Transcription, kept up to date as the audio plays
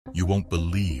You won't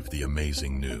believe the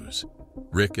amazing news.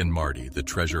 Rick and Marty, the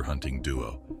treasure-hunting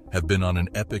duo, have been on an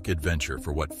epic adventure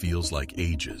for what feels like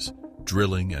ages,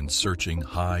 drilling and searching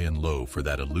high and low for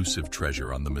that elusive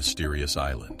treasure on the mysterious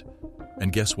island.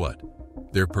 And guess what?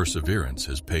 Their perseverance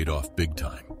has paid off big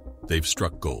time. They've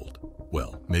struck gold.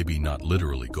 Well, maybe not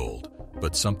literally gold,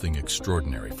 but something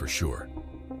extraordinary for sure.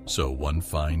 So one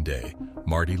fine day,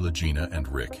 Marty Lagina and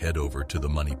Rick head over to the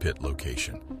Money Pit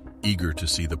location, eager to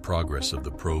see the progress of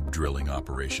the probe drilling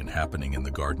operation happening in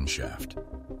the garden shaft.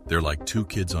 They're like two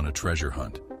kids on a treasure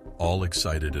hunt, all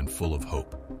excited and full of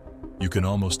hope. You can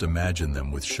almost imagine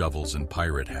them with shovels and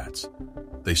pirate hats.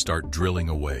 They start drilling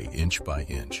away inch by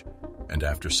inch, and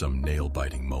after some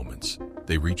nail-biting moments,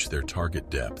 they reach their target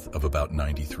depth of about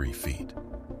 93 feet.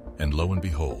 And lo and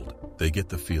behold, they get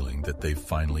the feeling that they've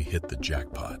finally hit the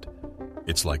jackpot.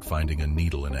 It's like finding a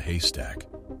needle in a haystack,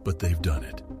 but they've done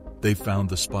it. They've found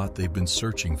the spot they've been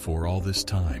searching for all this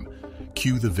time.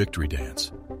 Cue the victory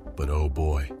dance. But oh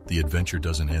boy, the adventure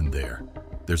doesn't end there.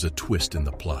 There's a twist in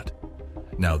the plot.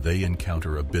 Now they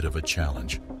encounter a bit of a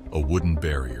challenge. A wooden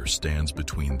barrier stands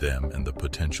between them and the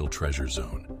potential treasure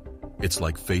zone. It's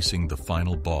like facing the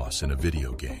final boss in a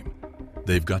video game.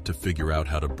 They've got to figure out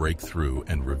how to break through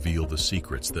and reveal the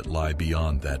secrets that lie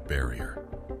beyond that barrier.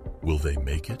 Will they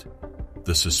make it?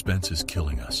 The suspense is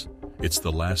killing us. It's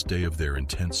the last day of their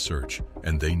intense search,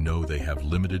 and they know they have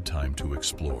limited time to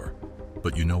explore.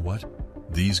 But you know what?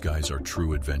 These guys are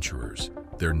true adventurers.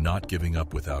 They're not giving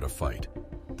up without a fight.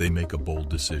 They make a bold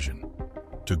decision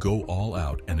to go all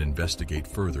out and investigate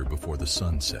further before the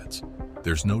sun sets.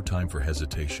 There's no time for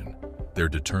hesitation. They're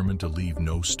determined to leave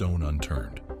no stone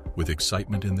unturned. With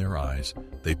excitement in their eyes,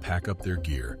 they pack up their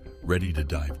gear, ready to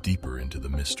dive deeper into the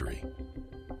mystery.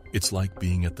 It's like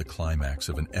being at the climax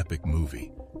of an epic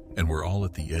movie, and we're all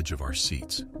at the edge of our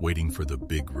seats, waiting for the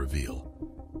big reveal.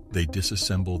 They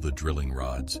disassemble the drilling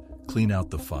rods, clean out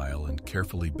the file, and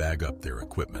carefully bag up their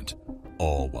equipment,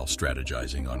 all while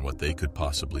strategizing on what they could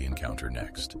possibly encounter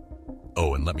next.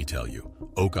 Oh, and let me tell you,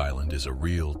 Oak Island is a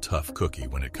real tough cookie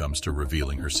when it comes to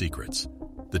revealing her secrets.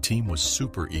 The team was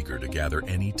super eager to gather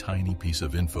any tiny piece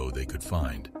of info they could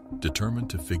find, determined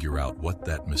to figure out what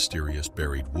that mysterious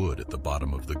buried wood at the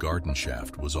bottom of the garden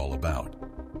shaft was all about.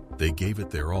 They gave it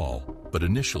their all, but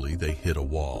initially they hit a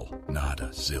wall, nada,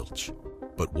 zilch.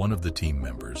 But one of the team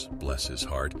members, bless his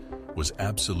heart, was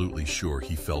absolutely sure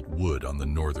he felt wood on the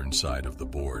northern side of the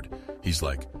board. He's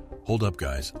like, "Hold up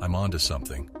guys, I'm onto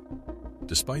something."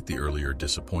 Despite the earlier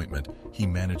disappointment, he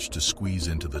managed to squeeze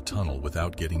into the tunnel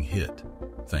without getting hit.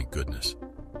 Thank goodness.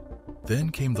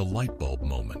 Then came the light bulb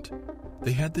moment.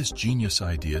 They had this genius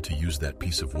idea to use that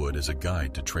piece of wood as a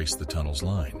guide to trace the tunnel's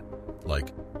line.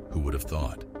 Like, who would have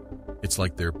thought? It's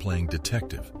like they're playing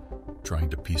detective, trying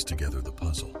to piece together the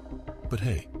puzzle. But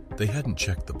hey, they hadn't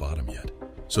checked the bottom yet,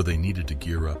 so they needed to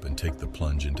gear up and take the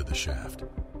plunge into the shaft.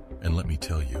 And let me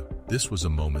tell you, this was a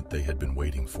moment they had been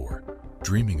waiting for,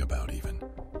 dreaming about even.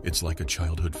 It's like a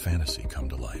childhood fantasy come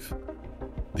to life.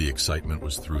 The excitement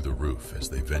was through the roof as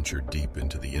they ventured deep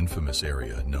into the infamous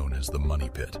area known as the Money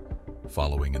Pit,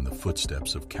 following in the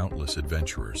footsteps of countless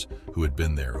adventurers who had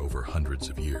been there over hundreds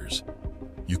of years.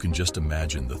 You can just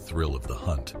imagine the thrill of the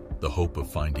hunt, the hope of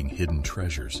finding hidden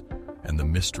treasures, and the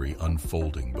mystery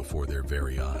unfolding before their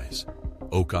very eyes.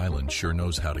 Oak Island sure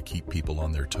knows how to keep people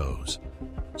on their toes,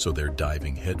 so they're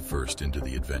diving headfirst into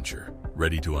the adventure,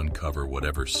 ready to uncover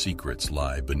whatever secrets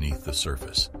lie beneath the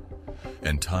surface.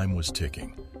 And time was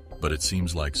ticking, but it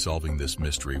seems like solving this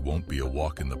mystery won't be a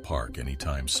walk in the park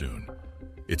anytime soon.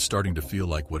 It's starting to feel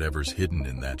like whatever's hidden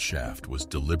in that shaft was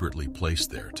deliberately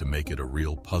placed there to make it a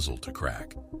real puzzle to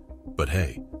crack. But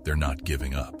hey, they're not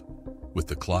giving up. With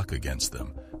the clock against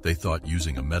them, they thought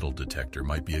using a metal detector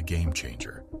might be a game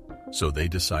changer. So they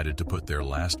decided to put their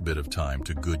last bit of time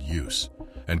to good use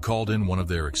and called in one of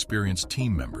their experienced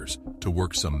team members to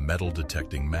work some metal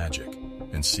detecting magic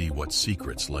and see what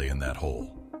secrets lay in that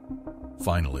hole.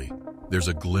 Finally, there's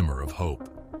a glimmer of hope.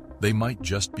 They might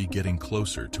just be getting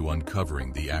closer to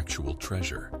uncovering the actual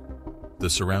treasure. The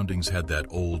surroundings had that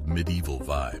old medieval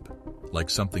vibe,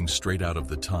 like something straight out of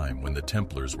the time when the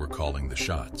Templars were calling the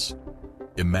shots.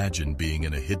 Imagine being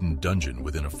in a hidden dungeon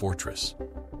within a fortress.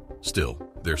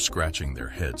 Still, they're scratching their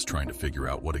heads trying to figure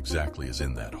out what exactly is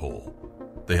in that hole.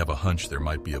 They have a hunch there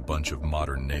might be a bunch of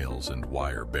modern nails and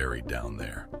wire buried down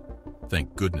there.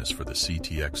 Thank goodness for the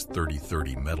CTX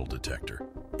 3030 metal detector.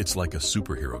 It's like a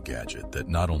superhero gadget that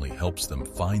not only helps them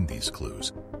find these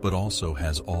clues, but also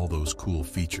has all those cool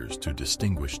features to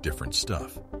distinguish different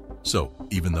stuff. So,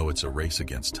 even though it's a race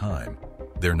against time,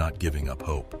 they're not giving up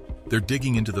hope. They're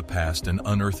digging into the past and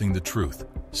unearthing the truth,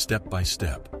 step by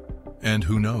step. And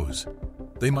who knows?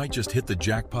 They might just hit the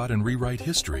jackpot and rewrite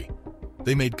history.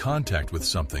 They made contact with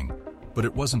something, but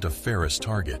it wasn't a Ferris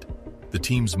target. The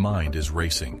team's mind is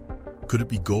racing. Could it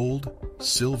be gold,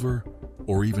 silver,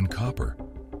 or even copper?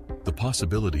 The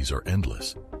possibilities are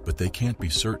endless, but they can't be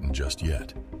certain just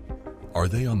yet. Are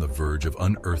they on the verge of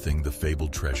unearthing the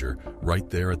fabled treasure right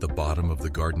there at the bottom of the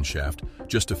garden shaft,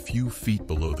 just a few feet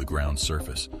below the ground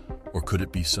surface? Or could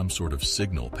it be some sort of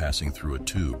signal passing through a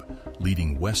tube,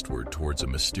 leading westward towards a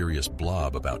mysterious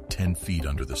blob about 10 feet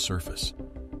under the surface?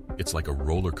 It's like a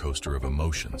roller coaster of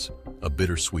emotions, a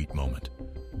bittersweet moment.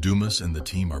 Dumas and the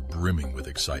team are brimming with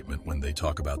excitement when they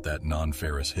talk about that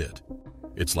non-Ferris hit.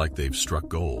 It's like they've struck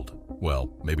gold.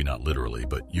 Well, maybe not literally,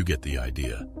 but you get the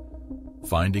idea.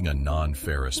 Finding a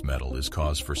non-Ferris metal is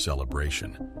cause for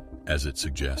celebration, as it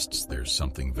suggests there's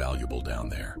something valuable down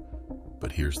there.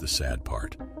 But here's the sad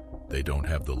part. They don't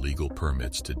have the legal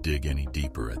permits to dig any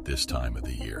deeper at this time of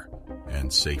the year.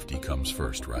 And safety comes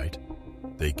first, right?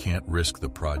 They can't risk the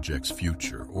project's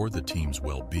future or the team's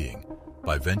well-being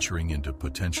by venturing into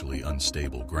potentially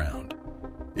unstable ground.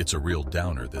 It's a real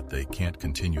downer that they can't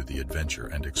continue the adventure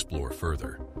and explore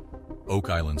further. Oak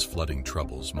Island's flooding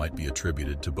troubles might be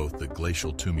attributed to both the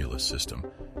glacial tumulus system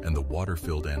and the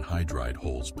water-filled anhydride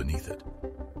holes beneath it.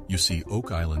 You see,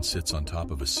 Oak Island sits on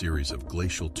top of a series of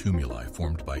glacial tumuli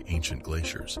formed by ancient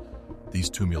glaciers. These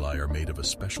tumuli are made of a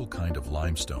special kind of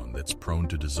limestone that's prone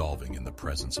to dissolving in the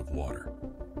presence of water.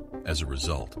 As a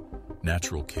result,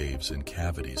 natural caves and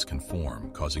cavities can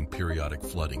form, causing periodic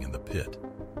flooding in the pit.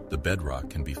 The bedrock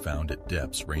can be found at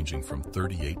depths ranging from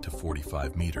 38 to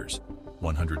 45 meters,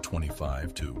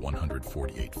 125 to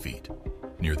 148 feet,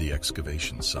 near the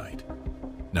excavation site.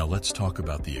 Now let's talk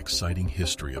about the exciting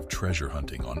history of treasure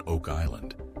hunting on Oak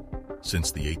Island.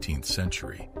 Since the 18th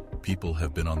century, people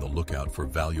have been on the lookout for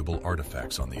valuable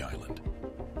artifacts on the island.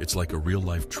 It's like a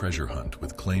real-life treasure hunt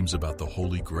with claims about the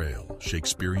Holy Grail,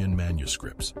 Shakespearean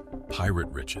manuscripts, pirate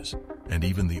riches, and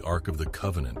even the Ark of the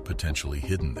Covenant potentially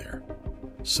hidden there.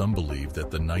 Some believe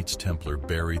that the Knights Templar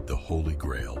buried the Holy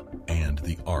Grail and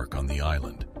the Ark on the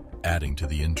island, adding to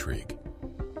the intrigue.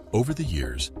 Over the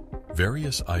years,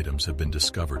 various items have been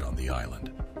discovered on the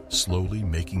island, slowly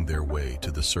making their way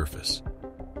to the surface.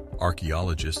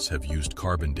 Archaeologists have used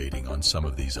carbon dating on some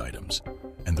of these items,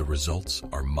 and the results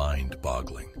are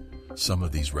mind-boggling. Some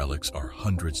of these relics are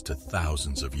hundreds to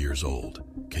thousands of years old.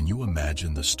 Can you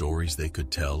imagine the stories they could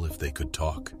tell if they could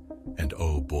talk? And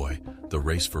oh boy, the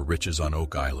race for riches on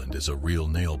Oak Island is a real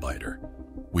nail-biter.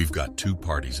 We've got two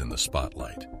parties in the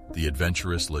spotlight, the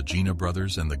adventurous Lagina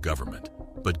brothers and the government.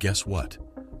 But guess what?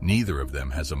 Neither of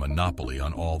them has a monopoly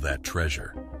on all that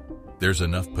treasure. There's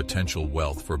enough potential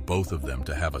wealth for both of them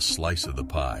to have a slice of the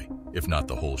pie, if not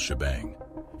the whole shebang.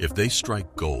 If they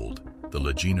strike gold, the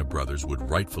Lagina brothers would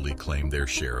rightfully claim their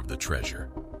share of the treasure.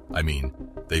 I mean,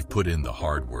 they've put in the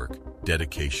hard work,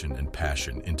 dedication, and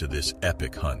passion into this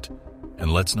epic hunt.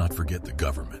 And let's not forget the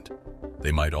government.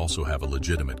 They might also have a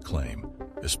legitimate claim,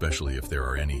 especially if there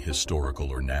are any historical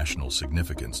or national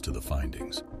significance to the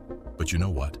findings. But you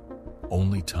know what?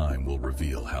 Only time will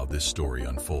reveal how this story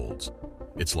unfolds.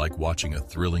 It's like watching a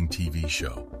thrilling TV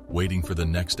show, waiting for the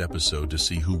next episode to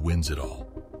see who wins it all.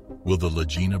 Will the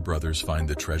Lagina brothers find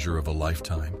the treasure of a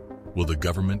lifetime? Will the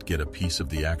government get a piece of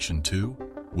the action too?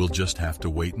 We'll just have to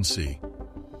wait and see.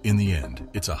 In the end,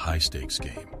 it's a high-stakes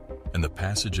game, and the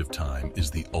passage of time is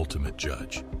the ultimate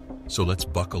judge. So let's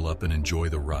buckle up and enjoy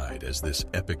the ride as this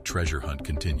epic treasure hunt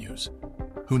continues.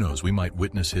 Who knows, we might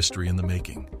witness history in the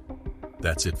making.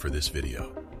 That's it for this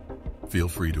video. Feel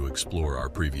free to explore our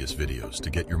previous videos to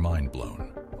get your mind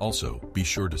blown. Also, be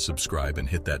sure to subscribe and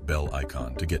hit that bell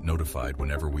icon to get notified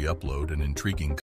whenever we upload an intriguing